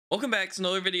Welcome back to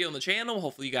another video on the channel.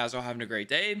 Hopefully you guys are having a great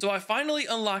day. So I finally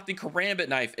unlocked the Karambit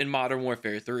knife in Modern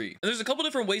Warfare 3. And there's a couple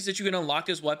different ways that you can unlock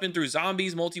this weapon through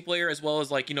zombies, multiplayer, as well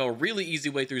as like, a really easy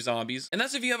way through zombies. And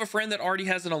that's if you have a friend that already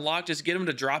has it unlocked, just get them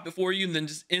to drop it for you and then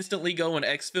just instantly go and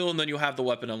exfil and then you'll have the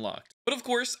weapon unlocked. But of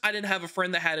course, I didn't have a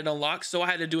friend that had it unlocked, so I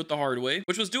had to do it the hard way,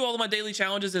 which was do all of my daily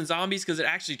challenges in zombies because it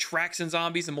actually tracks in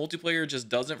zombies and multiplayer just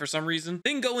doesn't for some reason.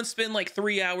 Then go and spend like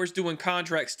 3 hours doing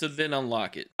contracts to then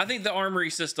unlock it. I think the armory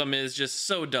system is just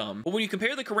so dumb. But when you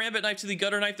compare the Karambit knife to the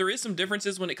gutter knife, there is some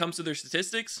differences when it comes to their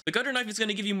statistics. The gutter knife is going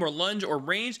to give you more lunge or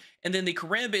range, and then the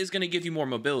Karambit is going to give you more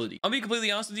mobility. I'll be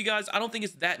completely honest with you guys, I don't think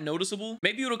it's that noticeable.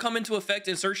 Maybe it'll come into effect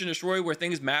in Search and Destroy where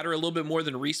things matter a little bit more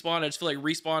than Respawn. I just feel like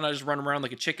Respawn, I just run around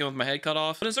like a chicken with my head cut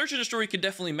off. But in Search and Destroy could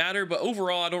definitely matter, but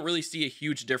overall, I don't really see a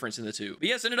huge difference in the two. But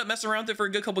yes, I ended up messing around with it for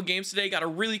a good couple games today. Got a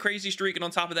really crazy streak, and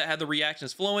on top of that, had the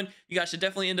reactions flowing. You guys should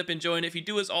definitely end up enjoying it. If you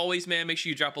do, as always, man, make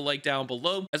sure you drop a like down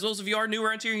below. As well as if you are new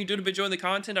around here and you do enjoying the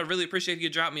content, I'd really appreciate if you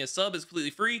drop me a sub. It's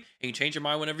completely free and you can change your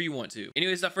mind whenever you want to.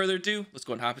 Anyways, without further ado, let's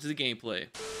go and hop into the gameplay.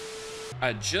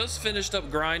 I just finished up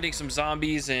grinding some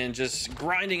zombies and just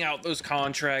grinding out those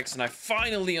contracts, and I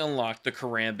finally unlocked the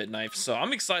Karambit knife, so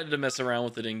I'm excited to mess around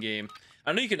with it in game.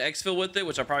 I know you can exfil with it,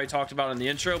 which I probably talked about in the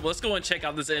intro, but let's go and check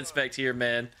out this inspect here,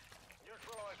 man.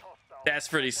 That's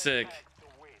pretty sick.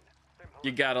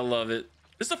 You gotta love it.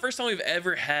 This is the first time we've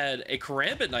ever had a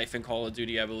Karambit knife in Call of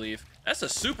Duty, I believe. That's a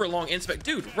super long inspect.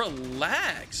 Dude,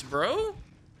 relax, bro.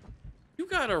 You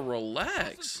gotta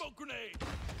relax.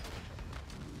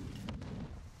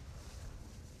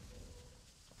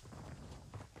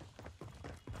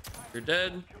 You're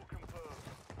dead.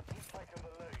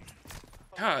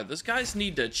 God, those guys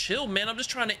need to chill, man. I'm just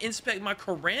trying to inspect my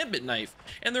Karambit knife,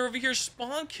 and they're over here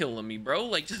spawn killing me, bro.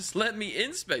 Like, just let me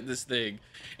inspect this thing.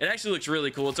 It actually looks really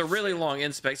cool. It's a really long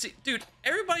inspect. See, dude,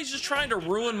 everybody's just trying to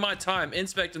ruin my time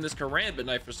inspecting this Karambit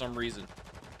knife for some reason.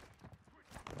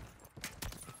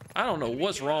 I don't know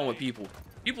what's wrong with people.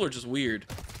 People are just weird.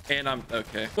 And I'm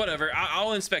okay. Whatever.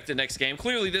 I'll inspect it next game.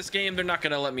 Clearly, this game, they're not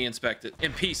gonna let me inspect it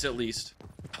in peace, at least.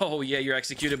 Oh yeah, you're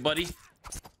executed, buddy.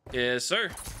 Yes, sir.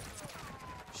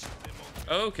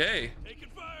 Okay.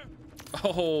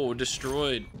 Oh,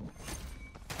 destroyed.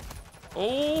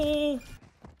 Oh,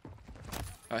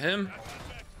 got him.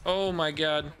 Oh my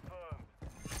god.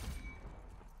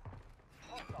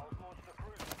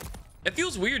 It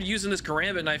feels weird using this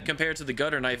Karambit knife compared to the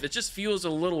gutter knife. It just feels a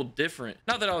little different.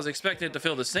 Not that I was expecting it to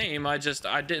feel the same. I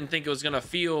didn't think it was gonna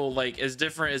feel like as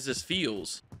different as this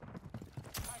feels.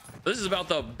 This is about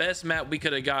the best map we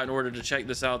could have got in order to check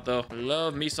this out, though.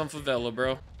 Love me some favela,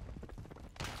 bro.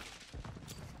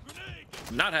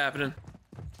 Not happening.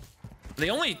 The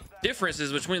only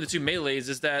differences between the two melees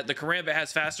is that the Karambit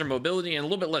has faster mobility and a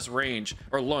little bit less range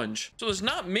or lunge. So there's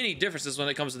not many differences when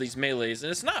it comes to these melees,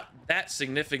 and it's not that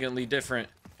significantly different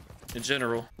in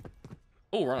general.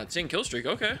 Oh, we're on a 10 kill streak.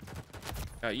 Okay.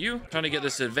 Got you. Trying to get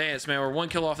this advance, man. We're 1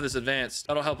 kill off of this advance.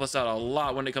 That'll help us out a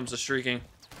lot when it comes to streaking.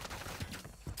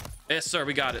 Yes, sir.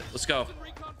 We got it. Let's go.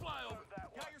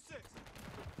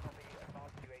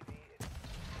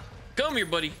 Come here,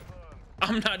 buddy.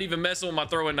 I'm not even messing with my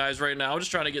throwing knives right now. I'm just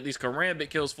trying to get these Karambit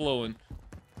kills flowing.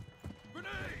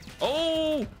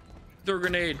 Oh, threw a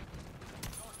grenade.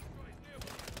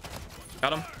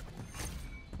 Got him.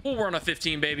 Oh, we're on a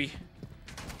 15, baby.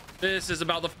 This is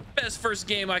about the best first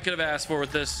game I could have asked for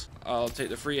with this. I'll take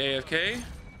the free AFK.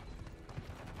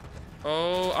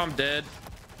 Oh, I'm dead.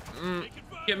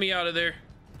 Get me out of there.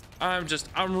 I'm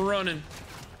running.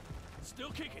 Still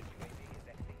kicking.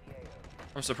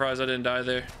 I'm surprised I didn't die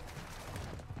there.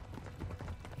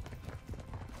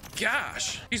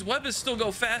 Gosh, these weapons still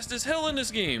go fast as hell in this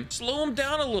game. Slow them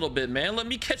down a little bit, man. Let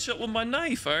me catch up with my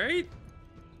knife, all right?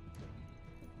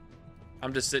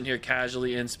 I'm just sitting here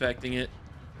casually inspecting it.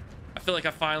 I feel like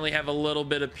I finally have a little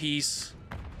bit of peace.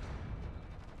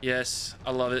 Yes,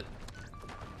 I love it.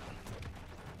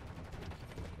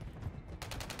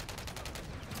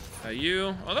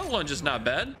 You. Oh, that lunge is not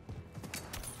bad.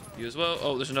 You as well.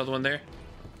 Oh, there's another one there.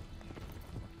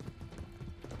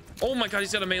 Oh my god,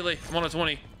 he's got a melee. I'm on a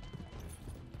 20.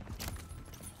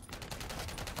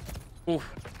 Oh,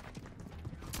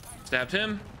 stabbed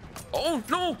him. Oh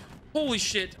no, holy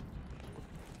shit.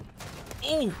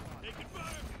 Oh,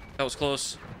 that was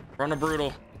close. Run a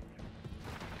brutal.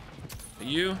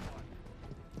 You.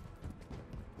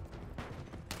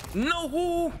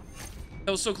 No,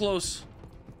 that was so close.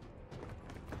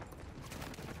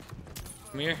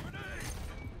 Come here.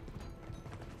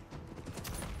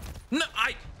 No,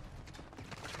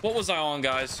 what was I on,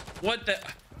 guys? What the?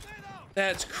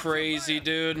 That's crazy,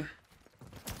 dude.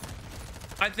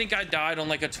 I think I died on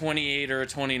like a 28 or a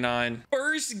 29. First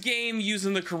first game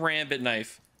using the Karambit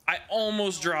knife. I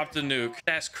almost dropped a nuke.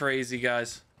 That's crazy,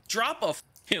 guys. Drop a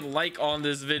fucking like on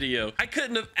this video. I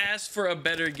couldn't have asked for a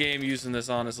better game using this,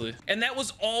 honestly. And that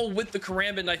was all with the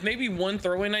Karambit knife. Maybe one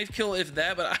throwing knife kill, if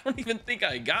that, but I don't even think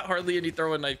I got hardly any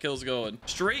throwing knife kills going.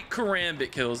 Straight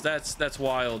Karambit kills. That's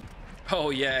wild. Oh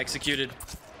yeah, executed.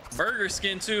 Burger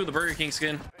skin too, the Burger King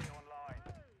skin.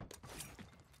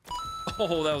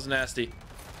 Oh, that was nasty.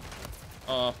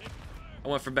 I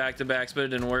went for back-to-backs, but it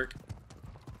didn't work.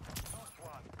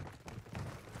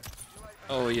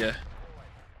 Oh yeah,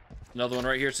 another one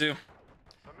right here too.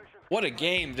 What a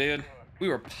game, dude. We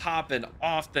were popping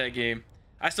off that game.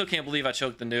 I still can't believe I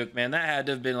choked the nuke, man. That had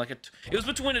to have been like it was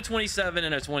between a 27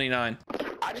 and a 29.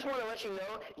 I just want to let you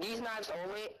know, these knives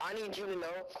only, I need you to know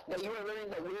that you are literally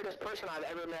the weirdest person I've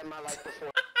ever met in my life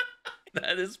before.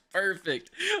 That is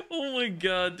perfect. Oh my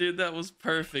god, dude, that was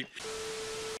perfect.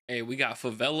 Hey, we got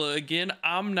Favela again.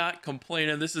 I'm not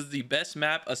complaining. This is the best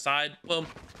map aside, well,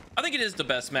 I think it is the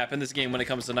best map in this game when it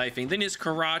comes to knifing. Then it's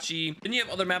Karachi. Then you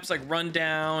have other maps like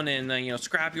Rundown and you know,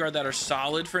 Scrapyard that are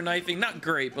solid for knifing. Not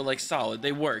great, but like solid.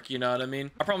 They work, you know what I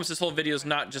mean? I promise this whole video is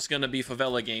not just gonna be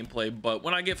Favela gameplay, but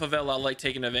when I get Favela, I like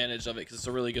taking advantage of it because it's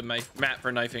a really good map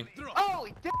for knifing.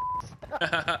 Holy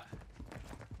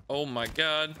Oh my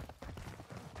god.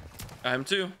 I'm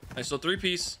too. I still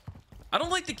 3-piece. I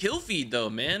don't like the kill feed though,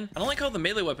 man. I don't like how the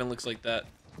melee weapon looks like that.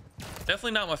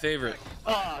 Definitely not my favorite.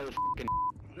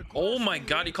 Oh my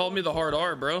god, he called me the hard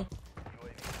R, bro.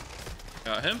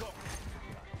 Got him.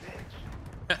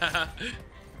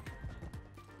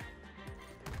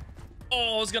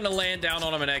 Oh, I was gonna land down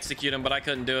on him and execute him, but I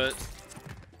couldn't do it.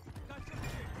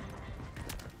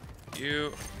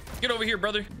 You get over here,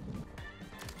 brother.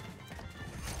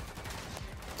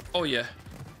 Oh yeah.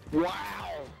 Wow.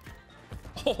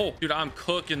 Oh, dude, I'm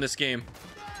cooking this game.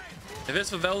 If it's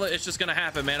Favela, it's just gonna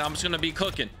happen, man. I'm just gonna be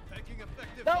cooking.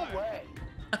 No way.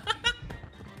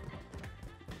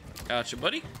 Gotcha,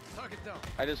 buddy.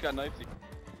 I just got knifed.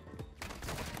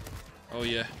 Oh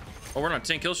yeah. Oh, we're on a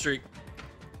 10 kill streak.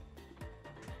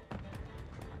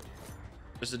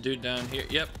 There's a dude down here.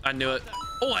 Yep, I knew it.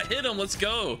 Oh, I hit him. Let's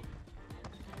go.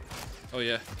 Oh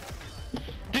yeah.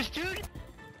 This dude.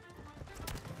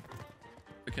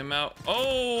 Took him out.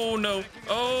 Oh no.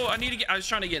 Oh, I need to get. I was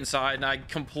trying to get inside and I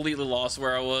completely lost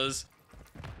where I was.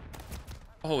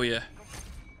 Oh yeah.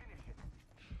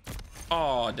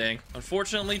 Oh dang.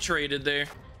 Unfortunately traded there.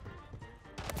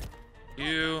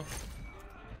 You.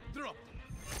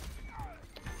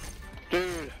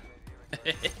 Dude.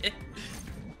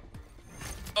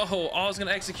 Oh, I was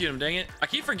gonna execute him, dang it. I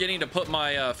keep forgetting to put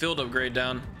my field upgrade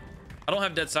down. I don't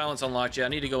have Dead Silence unlocked yet. I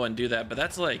need to go and do that, but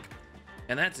that's like,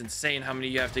 and that's insane how many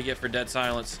you have to get for Dead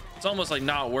Silence. It's almost like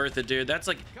not worth it, dude. That's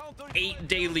like 8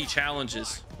 daily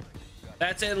challenges.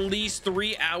 That's at least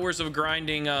 3 hours of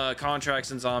grinding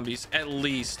contracts and zombies, at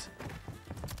least.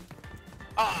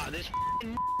 Ah, this.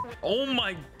 Oh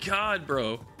my god,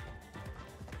 bro.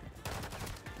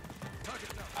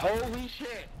 Holy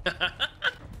shit.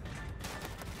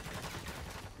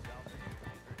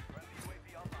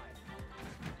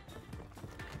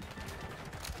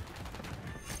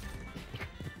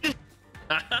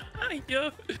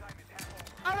 Yo.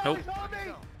 Nope.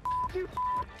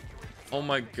 Oh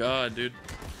my god, dude.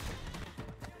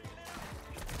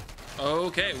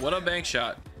 Okay, what a bank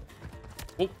shot.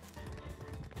 Oh.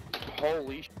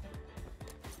 Holy.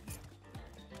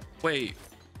 Wait,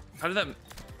 how did that,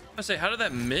 how did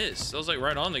that miss? I was like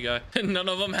right on the guy. None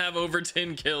of them have over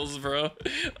 10 kills, bro.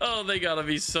 Oh, they gotta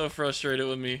be so frustrated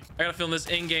with me. I gotta feel this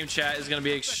in-game chat is gonna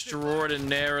be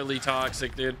extraordinarily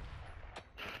toxic, dude.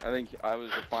 I think I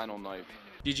was the final knife.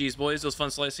 GG's, boys. It was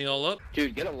fun slicing all up.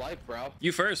 Dude, get a life, bro.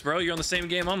 You first, bro. You're on the same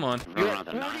game I'm on. You're at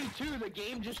 42. The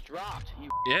game just dropped.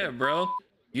 Yeah, bro.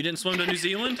 You didn't swim to New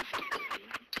Zealand?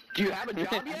 Do you have a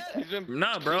job yet?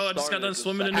 Nah, bro. I just got done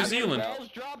swimming in New Zealand. Have your balls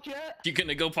dropped yet? You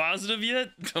gonna go positive yet?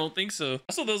 Don't think so.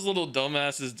 That's what those little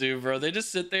dumbasses do, bro. They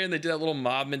just sit there and they do that little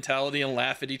mob mentality and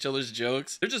laugh at each other's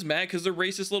jokes. They're just mad because they're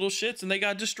racist little shits and they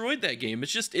got destroyed that game. It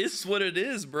just is what it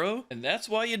is, bro. And that's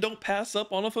why you don't pass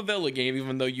up on a Favela game,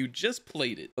 even though you just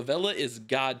played it. Favela is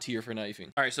god tier for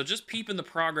knifing. All right, so just peeping the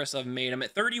progress I've made. I'm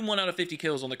at 31 out of 50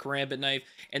 kills on the Karambit knife,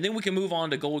 and then we can move on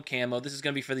to gold camo. This is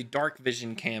gonna be for the dark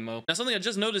vision camo. Now, something I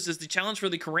just noticed is the challenge for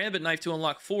the Karambit knife to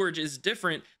unlock Forge is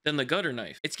different than the gutter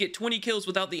knife. It's get 20 kills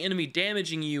without the enemy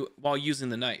damaging you while using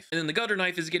the knife. And then the gutter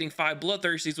knife is getting 5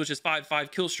 bloodthirsties, which is 5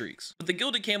 kill streaks. But the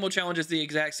gilded camo challenge is the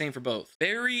exact same for both.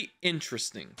 Very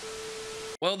interesting.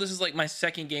 Well, this is like my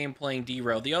second game playing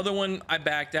derail. The other one I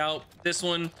backed out. This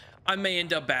one I may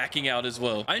end up backing out as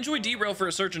well. I enjoy derail for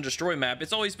a search and destroy map.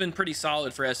 It's always been pretty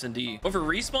solid for S&D. But for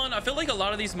respawn, I feel like a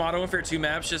lot of these Modern Warfare 2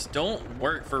 maps just don't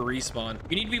work for respawn.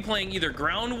 You need to be playing either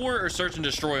ground war or search and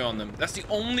destroy on them. That's the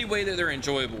only way that they're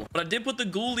enjoyable. But I did put the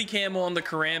ghoulie camo on the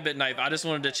Karambit knife. I just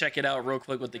wanted to check it out real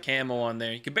quick with the camo on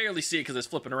there. You can barely see it because it's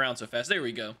flipping around so fast. There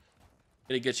we go.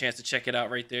 Get a good chance to check it out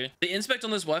right there. The inspect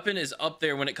on this weapon is up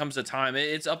there when it comes to time.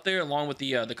 It's up there along with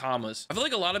the commas. I feel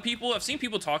like a lot of people, I've seen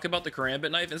people talk about the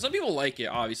Karambit knife, and some people like it,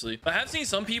 obviously. But I have seen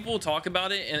some people talk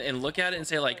about it and look at it and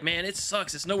say like, man, it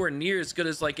sucks. It's nowhere near as good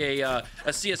as like a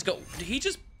CSGO. Did he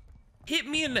just hit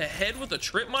me in the head with a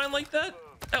trip mine like that?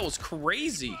 That was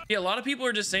crazy. Yeah, a lot of people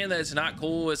are just saying that it's not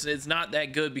cool. It's not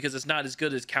that good because it's not as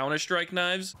good as Counter-Strike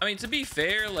knives. I mean, to be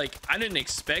fair, like, I didn't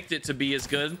expect it to be as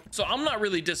good. So I'm not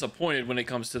really disappointed when it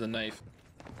comes to the knife.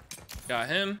 Got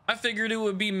him. I figured it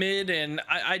would be mid, and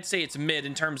I'd say it's mid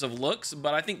in terms of looks,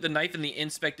 but I think the knife and the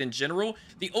inspect in general,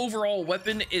 the overall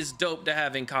weapon is dope to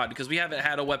have in COD because we haven't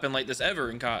had a weapon like this ever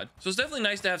in COD. So it's definitely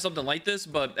nice to have something like this,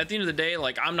 but at the end of the day,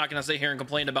 like, I'm not gonna sit here and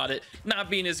complain about it not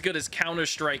being as good as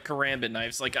Counter-Strike Karambit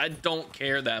knives. Like, I don't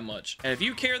care that much. And if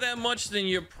you care that much, then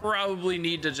you probably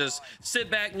need to just sit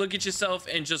back, look at yourself,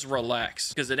 and just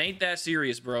relax because it ain't that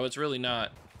serious, bro. It's really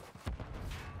not.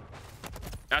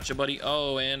 Gotcha, buddy.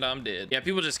 Oh, and I'm dead. Yeah,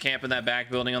 people just camp in that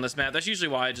back building on this map. That's usually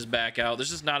why I just back out. There's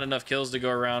just not enough kills to go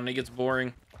around, and it gets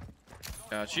boring.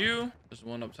 Got you. There's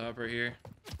one up top right here.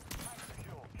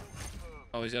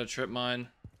 Oh, he's got a trip mine.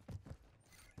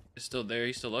 He's still there.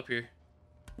 He's still up here.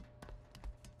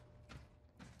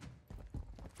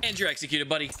 And you're executed,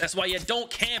 buddy. That's why you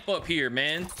don't camp up here,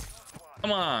 man.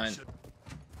 Come on.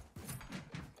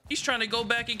 He's trying to go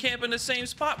back and camp in the same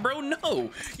spot, bro.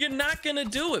 No, you're not gonna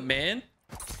do it, man.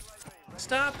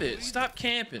 Stop it. Stop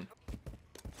camping.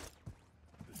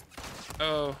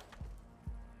 Oh.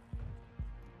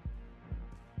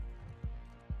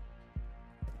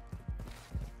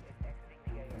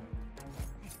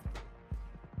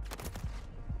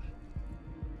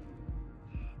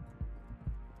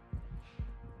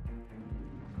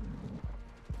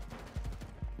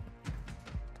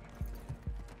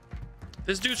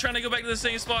 This dude's trying to go back to the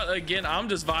same spot again. I'm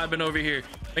just vibing over here,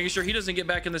 making sure he doesn't get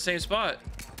back in the same spot.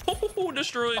 Oh,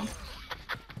 destroyed.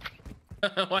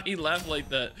 Why he laughed like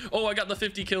that? Oh, I got the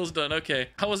 50 kills done. Okay,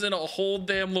 I was in a whole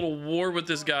damn little war with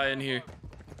this guy in here.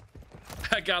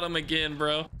 I got him again,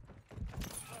 bro.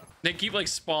 They keep like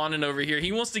spawning over here.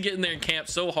 He wants to get in there and camp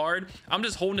so hard. I'm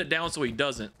just holding it down so he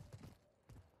doesn't.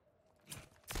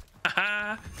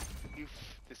 Haha.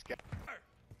 This guy.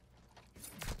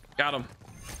 Got him.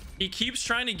 He keeps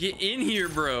trying to get in here,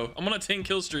 bro. I'm on a 10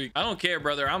 kill streak. I don't care,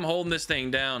 brother. I'm holding this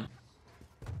thing down.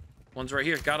 One's right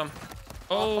here. Got him.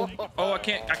 Oh, I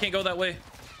can't go that way.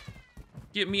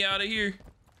 Get me out of here.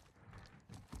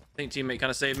 I think teammate kind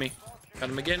of saved me. Got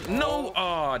him again. No.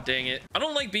 Oh, dang it. I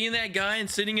don't like being that guy and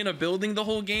sitting in a building the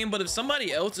whole game, but if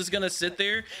somebody else is gonna sit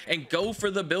there and go for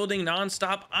the building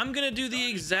nonstop, I'm gonna do the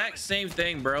exact same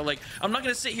thing, bro. Like, I'm not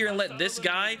gonna sit here and let this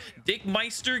guy, Dick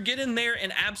Meister, get in there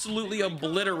and absolutely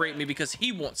obliterate me because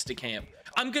he wants to camp.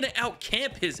 I'm gonna out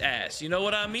camp his ass. You know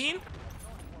what I mean?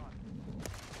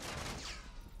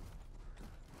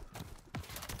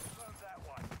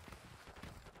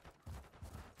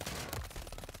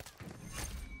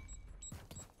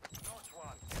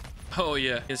 Oh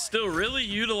yeah, and still really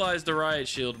utilize the riot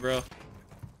shield, bro.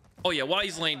 Oh yeah, while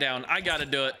he's laying down, I gotta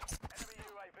do it.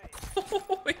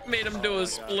 We made him do a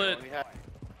split.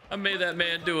 I made that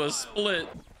man do a split.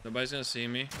 Nobody's gonna see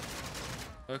me.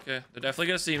 Okay, they're definitely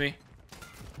gonna see me.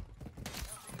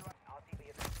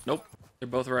 Nope, they're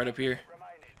both right up here.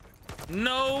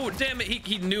 No, damn it,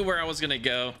 he knew where I was gonna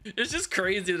go. It's just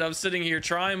crazy that I'm sitting here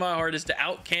trying my hardest to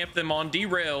out camp them on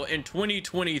derail in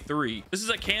 2023. This is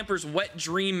a camper's wet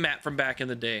dream map from back in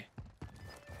the day.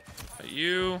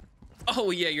 You.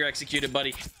 Oh yeah, you're executed,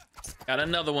 buddy. Got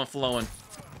another one flowing.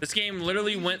 This game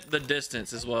literally went the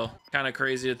distance as well. Kind of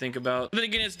crazy to think about. But then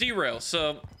again, it's derail,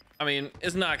 so I mean,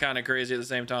 it's not kind of crazy at the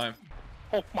same time.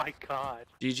 Oh my god.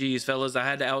 GG's, fellas. I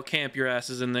had to out camp your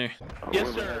asses in there.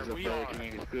 Yes, sir. We are.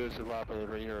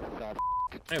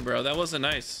 Hey, bro, that wasn't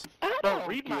nice. Bro,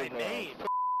 read my name.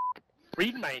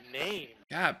 Read my name.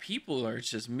 God, people are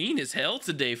just mean as hell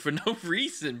today for no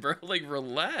reason, bro. Like,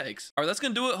 relax. All right, that's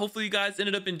gonna do it. Hopefully you guys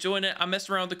ended up enjoying it. I messed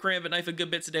around with the Karambit knife a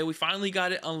good bit today. We finally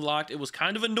got it unlocked. It was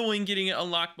kind of annoying getting it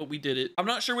unlocked, but we did it. I'm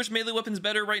not sure which melee weapon's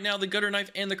better right now. The gutter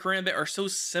knife and the Karambit are so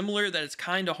similar that it's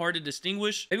kind of hard to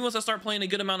distinguish. Maybe once I start playing a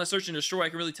good amount of search and destroy, I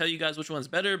can really tell you guys which one's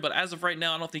better, but as of right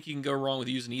now, I don't think you can go wrong with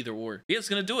using either or. Yeah, that's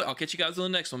gonna do it. I'll catch you guys on the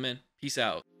next one, man. Peace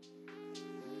out.